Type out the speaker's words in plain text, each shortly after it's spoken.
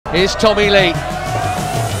Here's Tommy Leigh.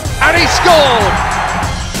 And he scored!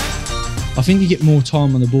 I think you get more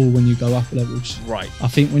time on the ball when you go upper levels. Right. I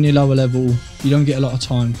think when you're lower level, you don't get a lot of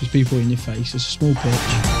time because people are in your face. It's a small pitch.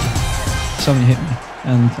 Something hit me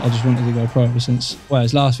and I just wanted to go pro ever since. Well,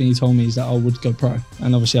 his last thing he told me is that I would go pro.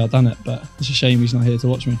 And obviously I've done it, but it's a shame he's not here to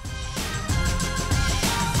watch me.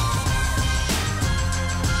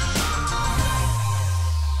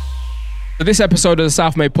 This episode of the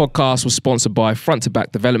South Made podcast was sponsored by Front to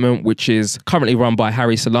Back Development, which is currently run by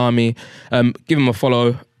Harry Salami. Give him a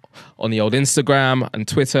follow on the old Instagram and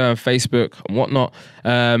Twitter and Facebook and whatnot.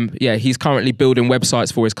 Yeah, he's currently building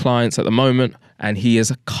websites for his clients at the moment, and he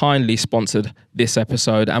has kindly sponsored this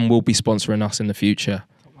episode and will be sponsoring us in the future.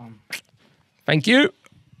 Thank you.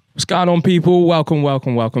 What's going on, people?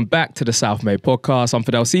 Welcome back to the South Made podcast. I'm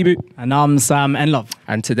Fadel Cebu. And I'm Sam and Love.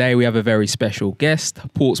 And today we have a very special guest,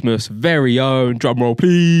 Portsmouth's very own, drumroll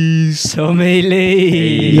please, Tommy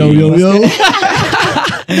Leigh. Yo, yo, yo.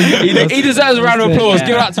 He deserves a round of applause.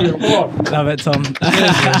 Give that to him. Come on. Love it, Tom.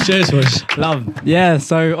 Cheers, boys. Love. Yeah,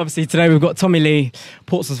 so obviously today we've got Tommy Leigh,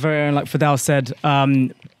 Portsmouth's very own, like Fadel said.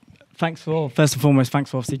 First and foremost,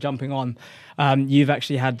 thanks for obviously jumping on. You've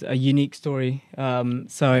actually had a unique story,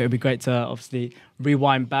 so it would be great to obviously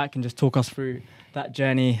rewind back and just talk us through that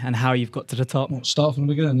journey and how you've got to the top. Start from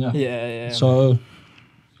the beginning, yeah. Yeah. So,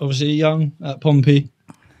 obviously young at Pompey,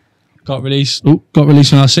 got released when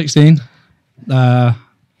I was 16.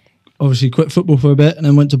 Obviously quit football for a bit and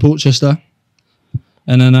then went to Portchester,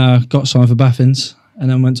 and then got signed for Baffins, and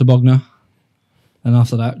then went to Bognor, and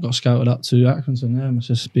after that got scouted up to Accrington. Yeah, I've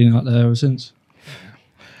just been out there ever since.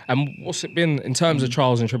 And what's it been in terms of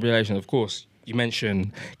trials and tribulations? Of course, you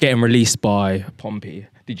mentioned getting released by Pompey.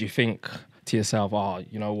 Did you think to yourself,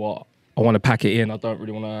 you know what, I want to pack it in, I don't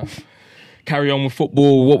really want to carry on with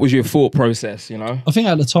football? What was your thought process, you know? I think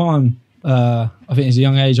at the time, I think as a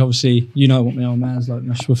young age, obviously, you know what my old man's like,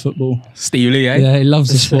 mesh with football. Steve Leigh, eh? Yeah, he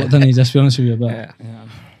loves the sport, doesn't he? Let's be honest with you. But yeah.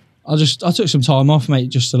 I took some time off, mate,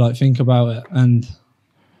 just to like think about it, and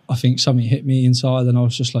I think something hit me inside, and I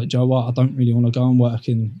was just like, Joe, what? I don't really want to go and work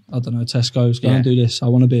in, I don't know, Tesco's, go and do this. I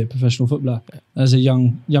want to be a professional footballer. As a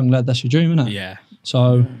young lad, that's your dream, isn't it? Yeah.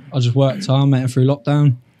 So I just worked hard, mate, through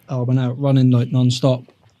lockdown. I went out running like non-stop.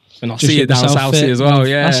 And I see you down Southsea as well,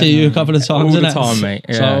 yeah. I see you a couple of times, all the time, mate.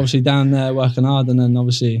 Yeah. So obviously down there working hard, and then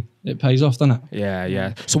obviously it pays off, doesn't it?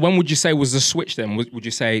 Yeah. So when would you say was the switch then? Would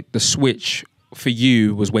you say the switch for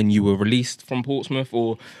you was when you were released from Portsmouth?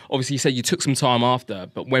 Or obviously you said you took some time after,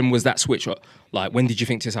 but when was that switch? Like, when did you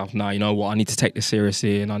think to yourself, nah, you know what, I need to take this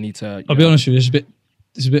seriously and I need to... I'll be honest with you,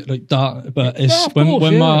 it's a bit like dark, but it's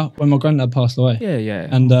when my granddad passed away. Yeah.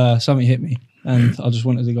 And something hit me, and I just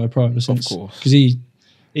wanted to go pro ever since. Of course. Because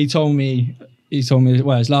he told me,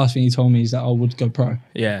 well, his last thing he told me is that I would go pro.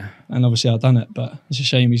 Yeah. And obviously I've done it, but it's a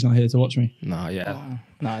shame he's not here to watch me. No, yeah.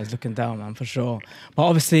 No, he's looking down, man, for sure. But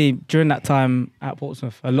obviously during that time at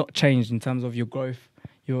Portsmouth, a lot changed in terms of your growth.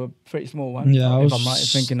 You were pretty small, one. Yeah, I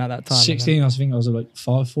was thinking at that time. 16, I think I was like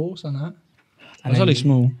 5'4", something like that. I was then only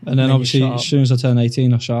small. And then obviously you as soon as I turned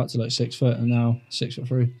 18, I shot up to like 6 foot, and now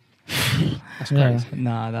 6'3". That's crazy.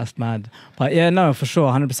 Nah, that's mad. But yeah, no, for sure,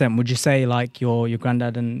 100%. Would you say like your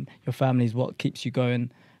granddad and your family is what keeps you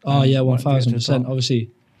going? Oh yeah, 1000%.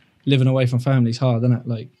 Obviously, living away from family is hard, isn't it?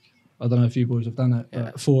 Like, I don't know if you boys have done it,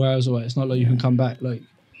 but 4 hours away, it's not like you can come back, like,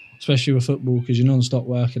 especially with football, because you're non-stop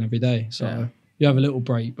working every day. So you have a little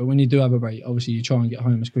break, but when you do have a break, obviously you try and get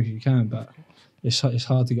home as quick as you can, but it's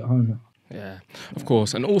hard to get home. Yeah, of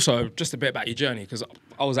course. And also, just a bit about your journey, because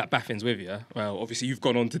I was at Baffins with you. Well, obviously, you've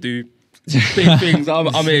gone on to do big things. I'm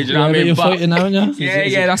here, do you know what I mean? You're fighting now, aren't you?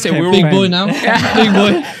 Yeah, that's it. We're big boy now. Big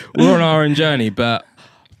boy. We're on our own journey. But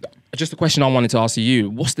just a question I wanted to ask you,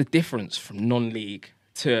 what's the difference from non-league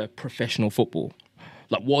to professional football?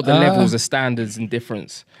 Like, what are the levels of standards and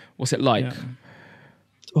difference? What's it like? Yeah.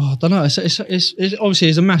 Oh, I don't know. It's obviously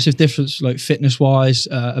there's a massive difference, like fitness-wise,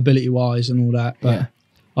 ability-wise and all that. But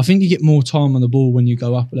I think you get more time on the ball when you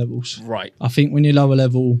go upper levels. Right. I think when you're lower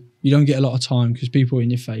level, you don't get a lot of time because people are in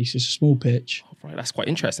your face. It's a small pitch. Right. That's quite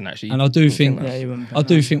interesting, actually. And I do think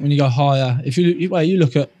when you go higher, if you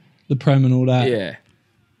look at the Prem and all that,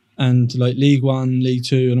 and like League One, League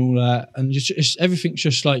Two, and all that, and just everything's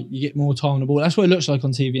just like you get more time on the ball. That's what it looks like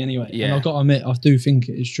on TV anyway. Yeah. And I've got to admit, I do think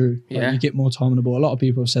it is true. Like, you get more time on the ball. A lot of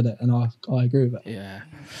people have said it, and I agree with it. Yeah.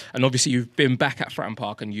 And obviously, you've been back at Fratton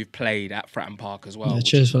Park, and you've played at Fratton Park as well. Yeah,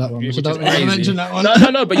 cheers for that one. So don't mention that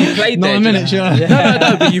one. No, but you played there. 9 minutes, yeah.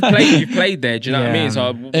 No, but you played there. Do you know what I mean?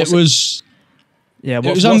 So it was. Yeah,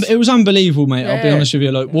 it was unbelievable, mate. I'll be honest with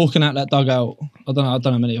you. Like walking out that dugout, I don't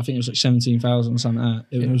know how many. I think it was like 17,000 or something like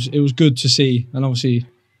that. It was good to see, and obviously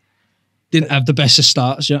didn't have the best of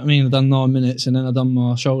starts. You know what I mean? I done 9 minutes and then I done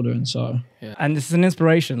my shoulder, and so. Yeah. And this is an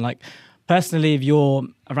inspiration. Like personally, if you're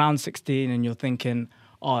around 16 and you're thinking,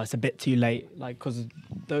 oh, it's a bit too late, like because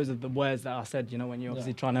those are the words that I said. You know, when you're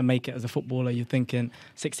obviously trying to make it as a footballer, you're thinking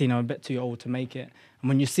 16, I'm a bit too old to make it. And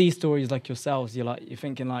when you see stories like yourselves, you're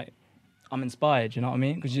thinking like, I'm inspired. You know what I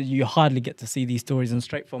mean? Because you hardly get to see these stories. And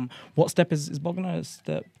straight from what step is Bogner?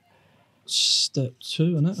 Step 2,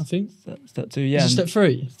 isn't it? I think. Step 2, yeah. Step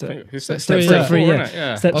 3. Step 3,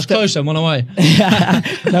 yeah. I was close and one away.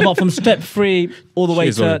 No, but from step 3 all the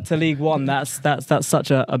way to League One, that's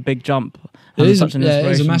such a big jump. It is such an inspiration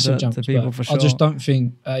it is a massive jump to people for sure. I just don't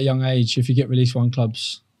think at a young age, if you get released from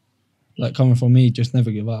clubs, like coming from me, just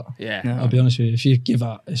never give up. Yeah. I'll be honest with you. If you give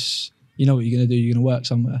up, it's, you know what you're going to do. You're going to work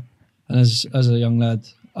somewhere. And as a young lad,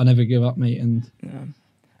 I never give up, mate. And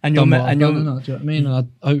and do you know what I mean? And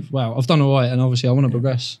I hope, I've done all right, and obviously I want to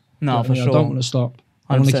progress. No, for sure. I don't want to stop.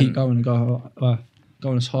 I want to keep going and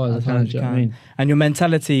going as high as I can. Do you know what I mean? And your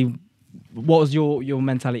mentality, what was your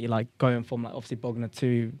mentality like going from like obviously Bognor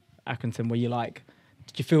to Accrington? Were you like,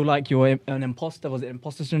 did you feel like you were an imposter? Was it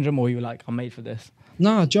imposter syndrome, or were you like, I'm made for this?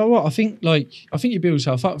 No, do you know what? I think you build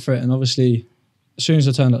yourself up for it, and obviously, as soon as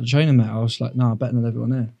I turned up the training mat, I was like, no, better than everyone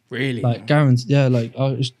there. Really? Like guaranteed, yeah. Like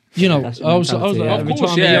I was, you know, I was like, every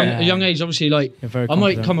time at a young age, obviously, like I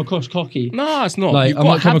might come across cocky. No, it's not. Like I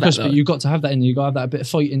might come across, but you've got to have that in you. You got to have that bit of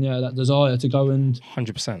fight in you, that desire to go and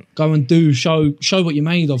 100% go and do show what you're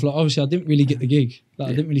made of. Like obviously, I didn't really get the gig. Like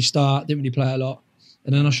I didn't really start, didn't really play a lot,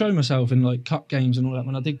 and then I showed myself in like cup games and all that.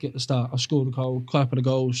 When I did get the start, I scored a goal, a couple of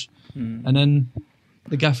goals, and then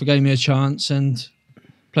the gaffer gave me a chance and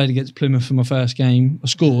played against Plymouth for my first game. I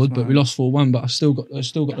scored, but we lost 4-1. But I still got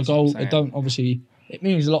the goal. It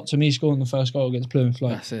means a lot to me scoring the first goal against Plymouth.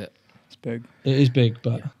 Like, that's it. It's big. It is big,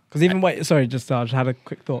 but because I just had a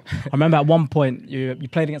quick thought. I remember at one point you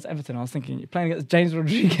played against Everton. I was thinking you're playing against James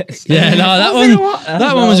Rodriguez. Yeah, no,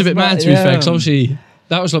 that one was a bit mad to be fair. Because obviously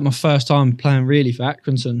that was like my first time playing really for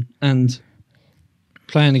Accrington, and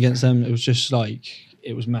playing against them, it was just like.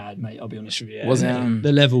 It was mad, mate. I'll be honest with you. Wasn't it?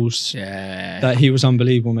 The levels that he was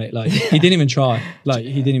unbelievable, mate. Like he didn't even try. Like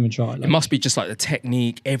it must be just like the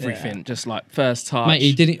technique, everything, just like first touch. Mate,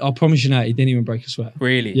 he didn't. I promise you now, he didn't even break a sweat.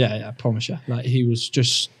 Really? Yeah, I promise you. Like he was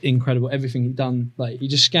just incredible. Everything he done, like he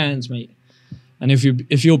just scans, mate. And if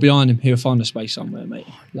you're behind him, he'll find a space somewhere, mate.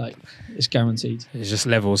 Like it's guaranteed. There's just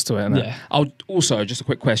levels to it. Isn't it? I'll also just a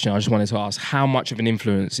quick question. I just wanted to ask: how much of an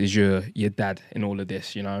influence is your dad in all of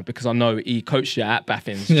this? You know, because I know he coached you at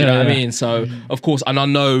Baffins. Do you know what I mean? So of course, and I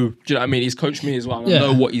know. Do you know what I mean? He's coached me as well. And I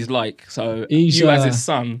know what he's like. So you as his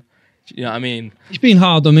son, you know what I mean? He's been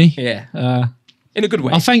hard on me. Yeah. In a good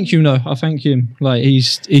way. I thank him though. I thank him. Like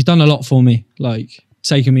he's done a lot for me. Like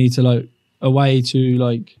taking me to like. Away to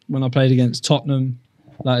like when I played against Tottenham,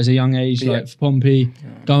 like as a young age, like for Pompey,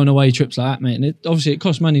 going away trips like that, mate. And obviously it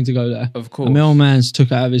costs money to go there. Of course. And my old man's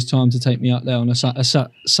took out of his time to take me up there on a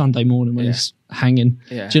Sunday morning when he's hanging.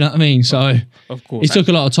 Yeah. Do you know what I mean? So of course, he took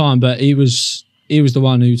a lot of time, but he was the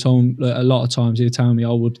one who told me a lot of times he would tell me I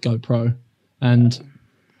would go pro, and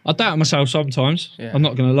I doubt myself sometimes. Yeah. I'm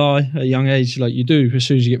not going to lie. At a young age, like you do, as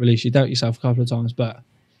soon as you get released, you doubt yourself a couple of times. But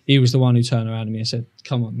he was the one who turned around to me and said,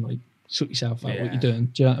 "Come on, like." Sort yourself out what you're doing.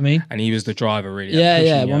 Do you know what I mean? And he was the driver, really.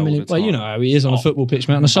 Yeah. 1 minute. Well, you know how he is on a football pitch,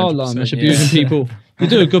 mate. On the sideline, that's abusing people. You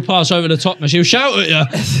do a good pass over the top, mate. He'll shout at you.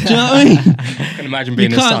 Do you know what I mean? I can imagine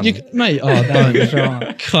being his son. Mate,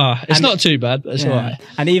 don't. It's not too bad, but it's all right.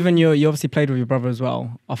 And even you obviously played with your brother as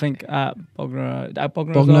well. I think at Bognor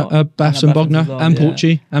Baths and Bognor, and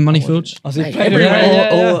Porchy, and Moneyfields. I see played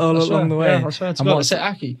all along the way. I swear to God. I said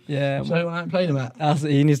Aki. Yeah. So I haven't played him at.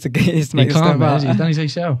 He needs to make a step out. He's done his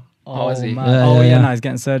ACL. Oh, is he? No, he's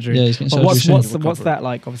getting surgery. Yeah, he's getting surgery. What's that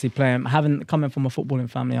like? Obviously, coming from a footballing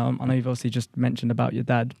family. I know you've obviously just mentioned about your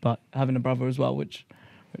dad, but having a brother as well, which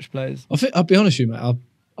plays. I'll be honest with you, mate.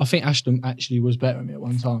 I think Ashton actually was better than me at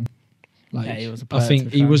one time. Like, he was a player. I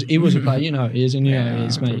think he was a player. You know, he is, and he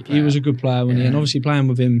is, mate. He was a good player, wasn't he? And obviously playing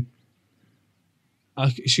with him.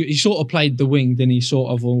 He sort of played the wing, then he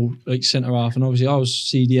sort of all like centre half, and obviously I was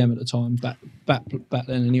CDM at the time, back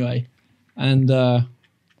then anyway, and.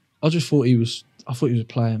 I just thought he was a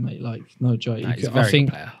player, mate. Like, no joke. He's a very good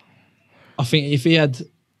player. I think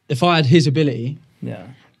if I had his ability,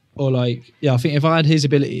 I think if I had his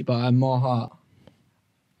ability, but I had more heart,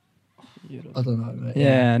 I don't know, mate.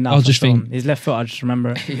 Yeah, no, I just think his left foot. I just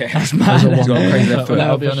remember it. Yeah, that's mad. He's got a crazy left foot.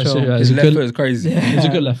 I'll be honest with you. His left foot is crazy. He's a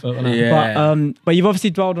good left foot. But you've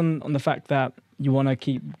obviously dwelled on the fact that you want to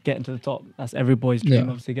keep getting to the top. That's every boy's dream,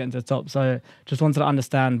 obviously, getting to the top. So just wanted to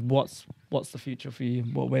understand what's the future for you.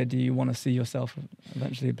 Where do you want to see yourself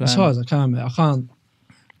eventually playing? As far as I can, mate.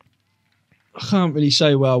 I can't really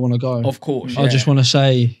say where I want to go. Of course, I just want to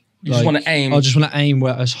say. You just want to aim. I just want to aim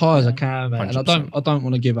as high as I can, mate. 100%. And I don't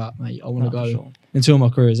want to give up, mate. I want to go until my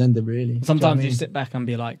career has ended, really. Sometimes you sit back and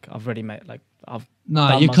be like, I've already made, like, I've.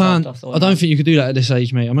 No, you can't. I don't think you could do that at this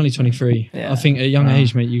age, mate. I'm only 23. I think at a young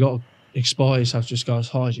age, mate, you got to expire yourself, just go as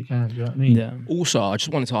high as you can. Do you know what I mean? Yeah. Also, I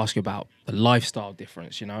just wanted to ask you about the lifestyle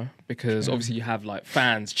difference, you know, because obviously you have like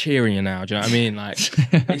fans cheering you now. Do you know what I mean? Like,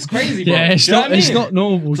 it's crazy, bro. Yeah, it's not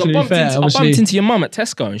normal. To be fair, I bumped into your mum at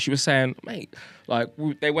Tesco, and she was saying, mate, like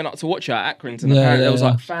they went up to watch you at Accrington, and apparently there was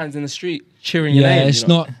like fans in the street cheering your name. Yeah, it's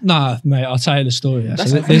not. Nah, mate. I'll tell you the story. Yeah.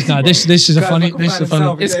 This is a funny.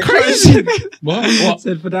 It's crazy. What?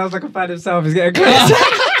 Said Fadel like a fan himself. He's getting crazy.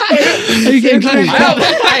 Are you getting close?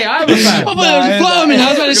 Hey, I'm a fan. I thought it was a fly on me. I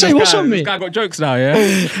was about to say, what's on me? This guy got jokes now,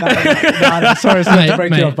 yeah? Sorry to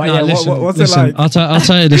break you off, but yeah, what's it like? I'll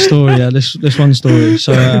tell you the story, yeah, this one story.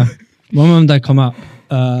 So, my mum and dad come up,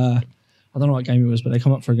 I don't know what game it was, but they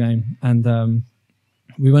come up for a game, and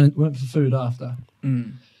we went for food after.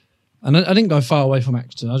 And I didn't go far away from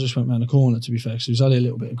Accrington, I just went round the corner, to be fair, because it was only a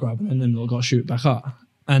little bit of grub, and then I got to shoot back up.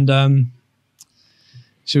 And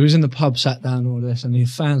so we was in the pub, sat down, and all this, and the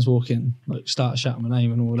fans walking, like, started shouting my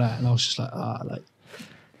name and all that, and I was just like, like,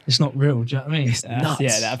 it's not real, do you know what I mean? It's nuts.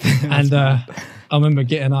 Yeah, and I remember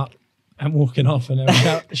getting up and walking off, and they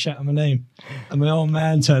were shouting my name, and my old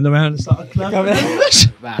man turned around and started clapping.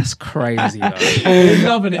 That's crazy, though. He was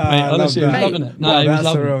loving it, mate. Honestly, he was loving it. No, he was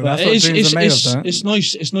loving it. That's what dreams are made of, though. It's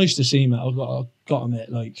nice. It's nice to see, mate. I've got to admit,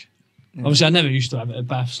 like, obviously, I never used to have it at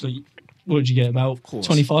Baths. Like, what did you get, about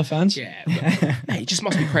 25 fans? Yeah, but, mate, it just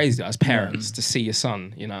must be crazy as parents to see your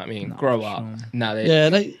son, you know what I mean, grow up. Now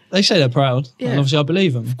they say they're proud, and obviously I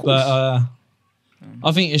believe them. But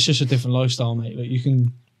I think it's just a different lifestyle, mate. Like,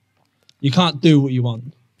 you can't do what you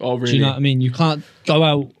want. Oh, really? Do you know what I mean? You can't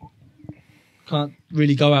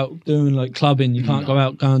really go out doing like clubbing. You can't go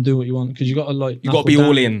and do what you want, because you got to like. You got to be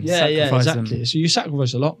all in. Yeah, exactly. So you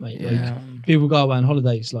sacrifice a lot, mate. Yeah. Like, people go away on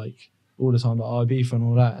holidays like all the time, like Ibiza and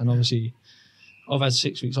all that, and obviously I've had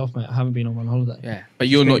 6 weeks off, mate. I haven't been on one holiday. Yeah, but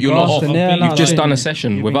you're not off. You've just done a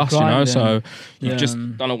session with us, grinding. You know. So you've just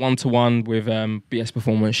done a 1-to-1 with BS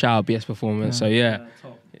Performance, shout out BS Performance. So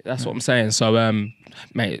that's what I'm saying. So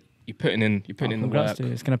mate, you're putting in the work.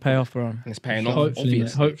 It's going to pay off, bro. And it's paying off.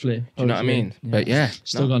 Hopefully. Do you know what I mean? Yeah. But yeah,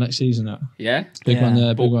 still got next season now. Yeah, big one.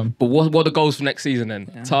 Yeah, big one. But what are the goals for next season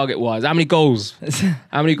then? Yeah. Target wise, how many goals?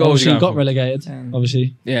 How many goals? Obviously, got relegated.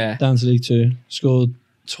 Obviously, down to League 2. Scored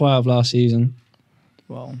 12 last season.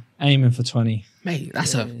 Well, aiming for 20. Mate,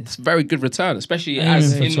 that's a very good return, especially you're in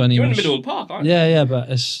the middle of the park, aren't you? Yeah, but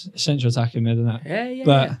it's central attacking mid, isn't it? Yeah.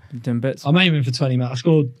 But doing bits. I'm aiming for 20, mate. I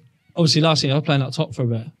scored. Obviously, last year I was playing up top for a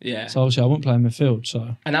bit. Yeah. So obviously I wouldn't play in midfield.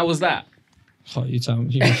 So. And how was that? Oh, you tell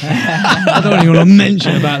me. I don't even want to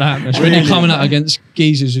mention about that. Really? When you're coming out against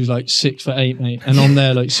geezers who's like 6'8", mate, and I'm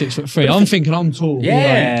there like 6'3". I'm thinking I'm tall.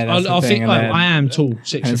 Yeah, like, I think I am tall,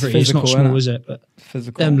 6'3". It's not small, is it? But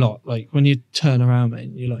physical. Them lot, like when you turn around,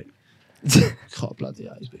 mate, you're like, God bloody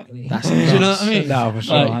hell, he's big. Do you know what I mean? No, for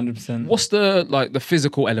sure, 100%. What's the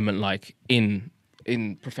physical element like in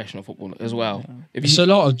professional football as well? It's a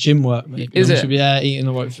lot of gym work, mate. Is it? Yeah, eating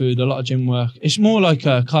the right food, a lot of gym work. It's more like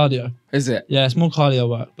cardio. Is it? Yeah, it's more cardio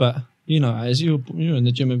work, but you know, as you're in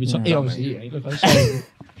the gym every time. He obviously ain't. Look,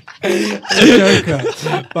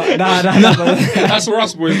 joker. But no. That's for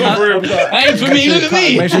us, boys. Not for him. Ain't for me. Look at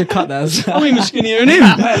me. Make sure you cut that. I'm even skinnier than him.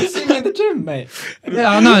 See me in the gym, mate.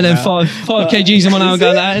 Yeah, I know. Then 5 kgs in 1 hour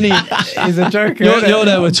going that, isn't he? He's a joker. You're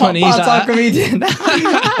there with 20. He's like comedian. No,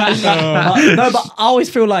 but I always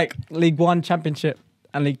feel like League 1, Championship,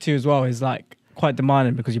 and League 2 as well is like quite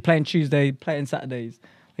demanding, because you're playing Tuesday, playing Saturdays.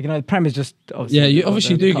 Like, you know, the Prem is just obviously. Yeah, you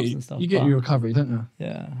obviously do get your recovery, don't you?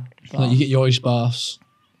 Yeah. Like you get your ice baths.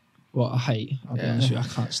 What I hate, I'll be honest with you, I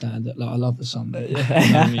can't stand it. Like, I love the sun. But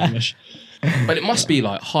it must be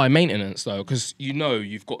like high maintenance though, because you know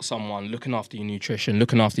you've got someone looking after your nutrition,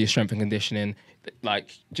 looking after your strength and conditioning.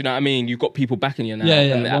 Like, do you know what I mean? You've got people backing you now.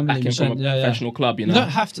 And backing from a professional club, you know. You don't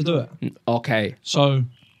have to do it. Okay. So,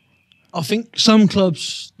 I think some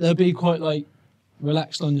clubs, they'll be quite like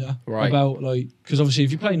relaxed on you about like, because obviously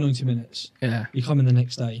if you play 90 minutes, you come in the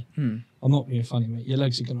next day. I'm not being funny, mate. Your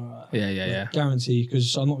legs are gonna yeah. Guarantee,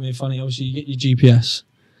 because I'm not being funny. Obviously, you get your GPS,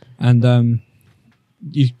 and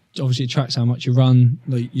you obviously it tracks how much you run,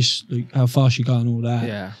 like how fast you go and all that.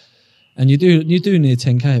 Yeah. And you do near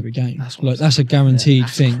 10k every game. That's a guaranteed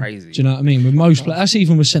thing. Crazy. Do you know what I mean? With most players, that's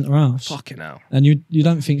even with centre halves. Fucking hell. And you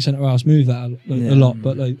don't think centre halves move that a lot,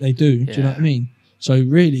 but like they do. Do you know what I mean? So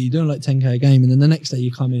really, you're doing like 10k a game, and then the next day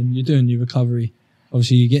you come in, you're doing your recovery.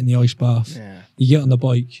 Obviously, you get in the ice bath. Yeah. You get on the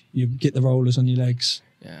bike. You get the rollers on your legs.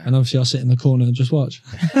 Yeah. And obviously, I'll sit in the corner and just watch.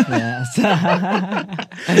 Yes.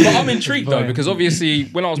 But I'm intrigued though, because obviously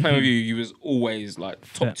when I was playing with you was always like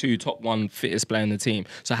top 2, top 1 fittest player in the team.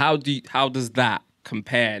 So how does that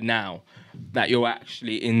compare now that you're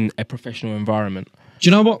actually in a professional environment? Do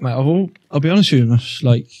you know what, mate? I'll be honest with you,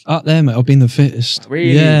 like up there, mate. I've been the fittest.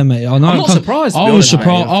 Really? Yeah, mate. I know. I'm not surprised. I was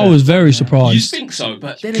surprised. I was very surprised. You think so,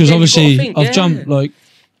 but because obviously I've jumped like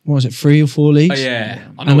what was it, 3 or 4 leagues? Oh, yeah.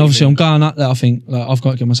 And obviously I'm going up there. I think like I've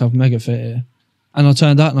got to get myself mega fit here. And I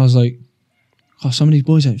turned out and I was like, oh, some of these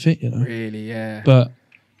boys ain't fit, you know. Really, yeah. But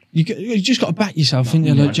you just got to back yourself, think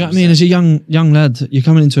you? Like, do you know what I mean? As a young lad, you're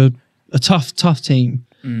coming into a tough team.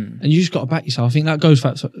 And you just got to back yourself. I think that goes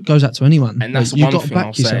out to anyone. And that's like, one you've got thing to back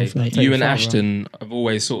I'll yourself, say. mate. You and Ashton have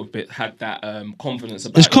always sort of had that confidence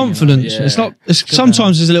about There's confidence. You know? It's not.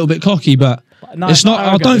 Sometimes it's a little bit cocky, but No, it's not.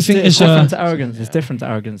 I don't think it's different to arrogance. It's different to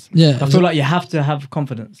arrogance. Yeah, I feel like you have to have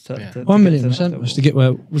confidence. To 1,000,000% to get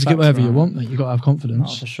wherever you want, mate. You got to have confidence.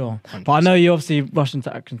 Oh, for sure. 100%. But I know you obviously rushed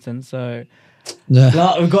into Atkinson, so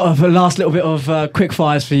Yeah. we've got a last little bit of quick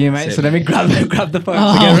fires for you, mate. So let me grab the phone.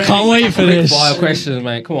 Oh, I can't wait for this. Fire questions,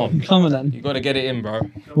 mate. Come on. Come on then. You got to get it in, bro.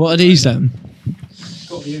 What are these then?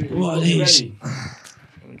 What are these?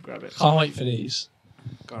 Grab it. Can't wait for these.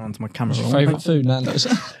 Going on to my camera. What's your favourite food, Nando's?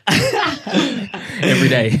 Every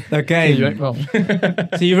day. Okay. You ain't wrong.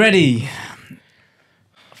 So you ready?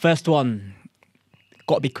 First one.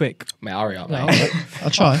 Got to be quick. Mate, hurry up, No, mate. I'll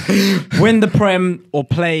try. Win the Prem or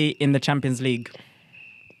play in the Champions League?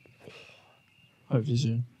 Hopefully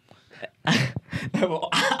soon. Out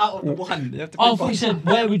of the one. You have to I thought you said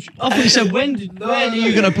where would you? I thought you said when are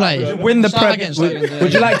you gonna play? win the Start Prem. again.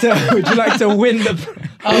 Would you like to win the?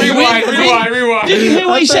 Rewind. Did you hear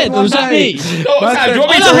what he said? Or was that me? Sam, do you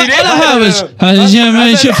want me to read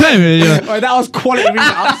it? Oh, that was quality.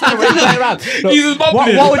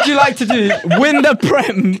 What would you like to do? Win the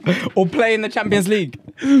Prem or play in the Champions League?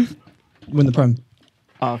 Win the Prem.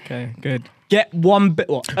 Okay, good. Get one bit.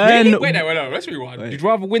 Really? Wait, no. Let's rewind. You'd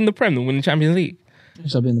rather win the Prem than win the Champions League?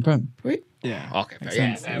 So I'll be in the Prem. Wait. Yeah. Okay, fair.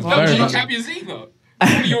 sense. Yeah. Very No, good. Champions League though.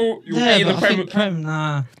 You'll be in the but I Prem. think Prem,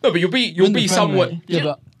 nah. No, but you'll Win be the Prem, somewhat. mate. Yeah,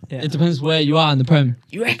 but Yeah. it depends where you are in the Prem.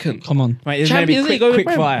 You reckon? Come on. Right, it's maybe Champions League quick, over quick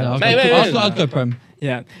Prem. fire. Yeah, Mate, I'd go Prem.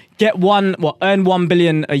 Yeah. Earn 1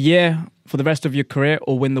 billion a year for the rest of your career,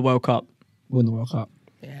 or win the World Cup. Win the World Cup.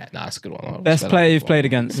 Yeah, that's a good one. Best player you've played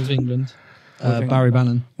against With England. England. Barry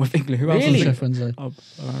Bannon. with England. Who else? Really? was Sheffield Wednesday. Oh,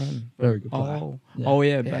 Very good player. oh, Yeah. oh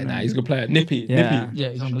yeah. Yeah, Bannon. nah, he's a good player. Nippy. Yeah. Yeah,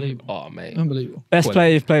 he's unbelievable. Oh, mate. Unbelievable. Best Quality.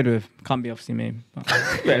 player you've played with can't be obviously me. But.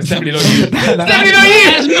 Yeah, it's definitely not you. Definitely not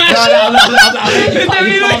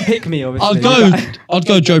you. You can't pick me, obviously. I'd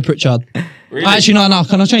go Joe Pritchard. Really? Actually, no.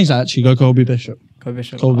 Can I change that? Actually, go Colby Bishop. Go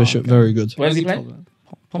Bishop. Colby Bishop, very good. Where's he playing?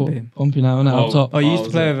 Pompey. Pompey now, isn't it? Up top. Oh, you used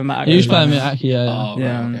to play with him at He was Acton. playing me at Aki, yeah. Oh,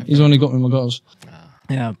 Yeah. right, okay. He's the one who got me my goals.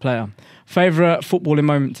 Yeah, player. Favourite footballing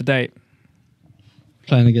moment to date?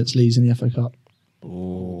 Playing against Leeds in the FA Cup.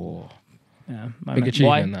 Ooh. Yeah, Big moment.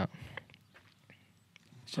 achievement, that.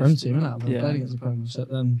 Prem team, isn't it? Yeah. Played against the Prem. Set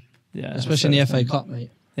them, Yeah, especially in the FA Cup, mate.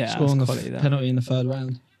 Yeah, Scoring the quality, that. penalty in the third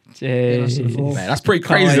round. Jeez. us to the fourth. Man, that's pretty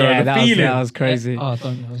crazy, though. yeah, The that was, feeling. that was crazy. Oh, I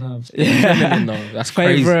don't know. I was nervous. Yeah. No, that's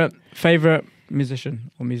crazy. Favorite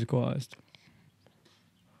musician or musical artist?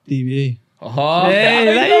 DVE. Oh,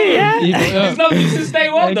 Yeah. It's not since day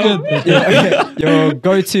one, though. Your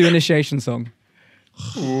go-to initiation song?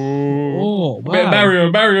 Oh, wow.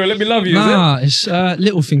 Mario, let me love you, Nah, it's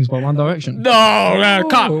Little Things by One Direction. is it? No, man,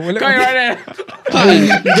 cut. Well, Cut it right there.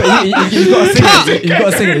 You've got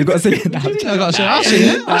to sing it. You've got to sing it. I got to say, I'll sing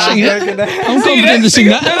it. I'll sing it. I'm confident to sing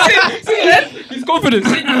that. See that? He's confident.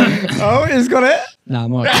 Oh, he's got it. Nah,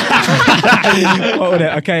 I'm alright. What would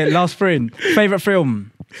it? Okay, last three. Favorite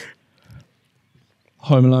film?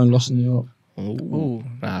 Home Alone, Lost in New York. Ooh.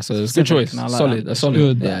 Nah, so it's a good choice. I like Solid. that. Solid.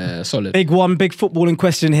 Good. Yeah, solid. Big footballing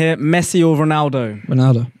question here. Messi or Ronaldo?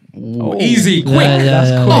 Ronaldo. Easy, quick.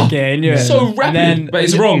 Yeah. Quick, yeah, you knew it. So rapid. And then- But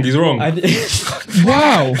he's wrong. He's wrong. Wow.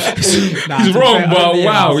 He's wrong, but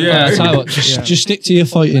wow, Yeah, yeah. tell you what, just stick to your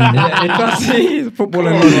fighting. He's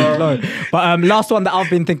footballing low. But last one that I've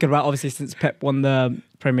been thinking about, obviously, since Pep won the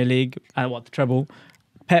Premier League and the treble,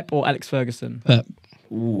 Pep or Alex Ferguson? Pep.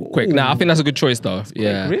 Quick. Nah, I think that's a good choice, though.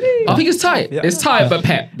 Yeah. Really? I think it's tight. Yeah. It's tight, but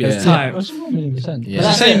Pep. Yeah. It's tight. It's 1,000,000%. Yeah. It's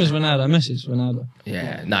the same as Ronaldo. Messi's Ronaldo.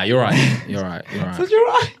 Yeah. Nah, you're right. You're right. You're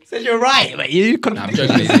right. Said you're right, but you couldn't. Nah, I'm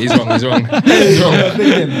joking. He's wrong. He's wrong. He's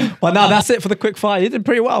wrong. Well, no, that's it for the quick fire. You did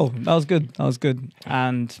pretty well. That was good.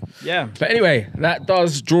 And yeah. But anyway, that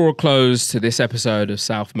does draw a close to this episode of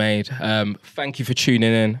South Made. Thank you for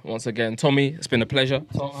tuning in once again. Tommy, it's been a pleasure.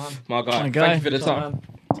 My guy. My guy. Thank you for the time.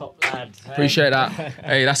 Top lad. Appreciate that.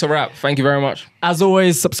 Hey, that's a wrap. Thank you very much. As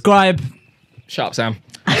always, subscribe. Shut up, Sam.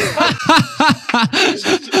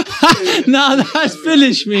 No, that's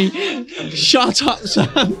finished me. Shut up,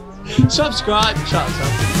 Sam. Subscribe. Shut up,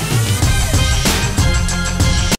 Sam.